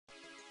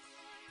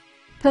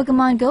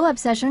Pokémon GO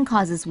obsession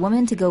causes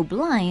woman to go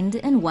blind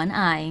in one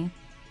eye.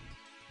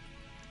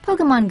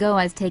 Pokémon GO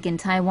has taken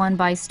Taiwan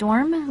by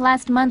storm.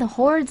 Last month,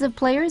 hordes of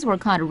players were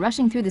caught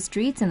rushing through the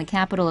streets in the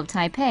capital of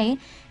Taipei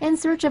in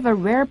search of a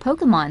rare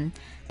Pokémon.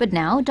 But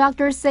now,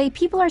 doctors say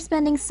people are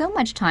spending so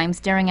much time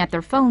staring at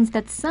their phones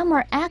that some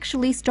are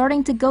actually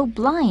starting to go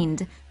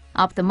blind.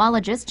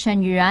 Ophthalmologist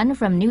Chen Yu-an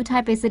from New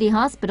Taipei City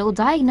Hospital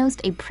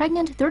diagnosed a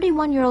pregnant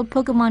 31-year-old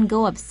Pokémon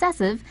GO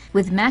obsessive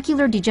with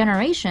macular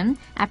degeneration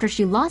after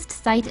she lost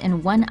sight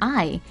in one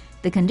eye.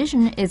 The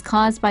condition is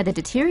caused by the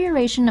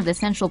deterioration of the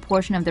central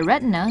portion of the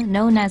retina,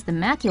 known as the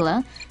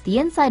macula, the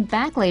inside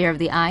back layer of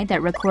the eye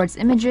that records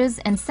images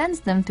and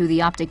sends them through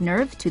the optic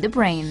nerve to the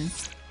brain.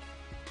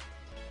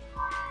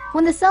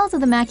 When the cells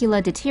of the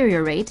macula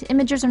deteriorate,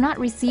 images are not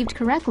received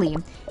correctly.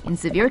 In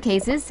severe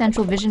cases,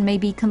 central vision may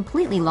be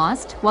completely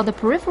lost, while the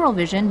peripheral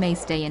vision may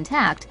stay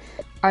intact.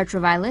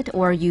 Ultraviolet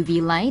or UV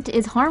light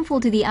is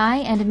harmful to the eye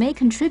and may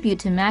contribute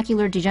to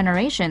macular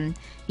degeneration.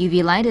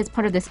 UV light is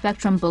part of the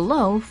spectrum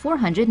below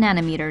 400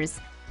 nanometers.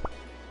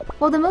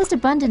 While the most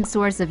abundant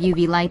source of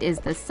UV light is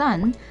the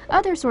sun,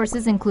 other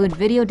sources include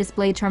video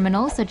display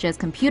terminals such as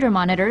computer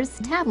monitors,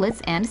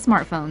 tablets, and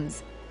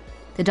smartphones.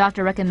 The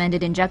doctor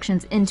recommended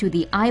injections into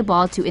the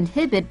eyeball to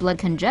inhibit blood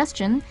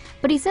congestion,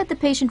 but he said the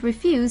patient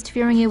refused,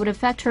 fearing it would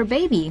affect her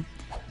baby.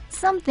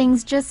 Some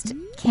things just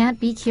can't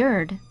be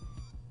cured.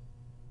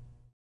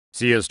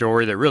 See a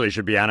story that really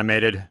should be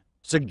animated?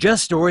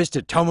 Suggest stories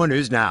to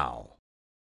TomoNews now.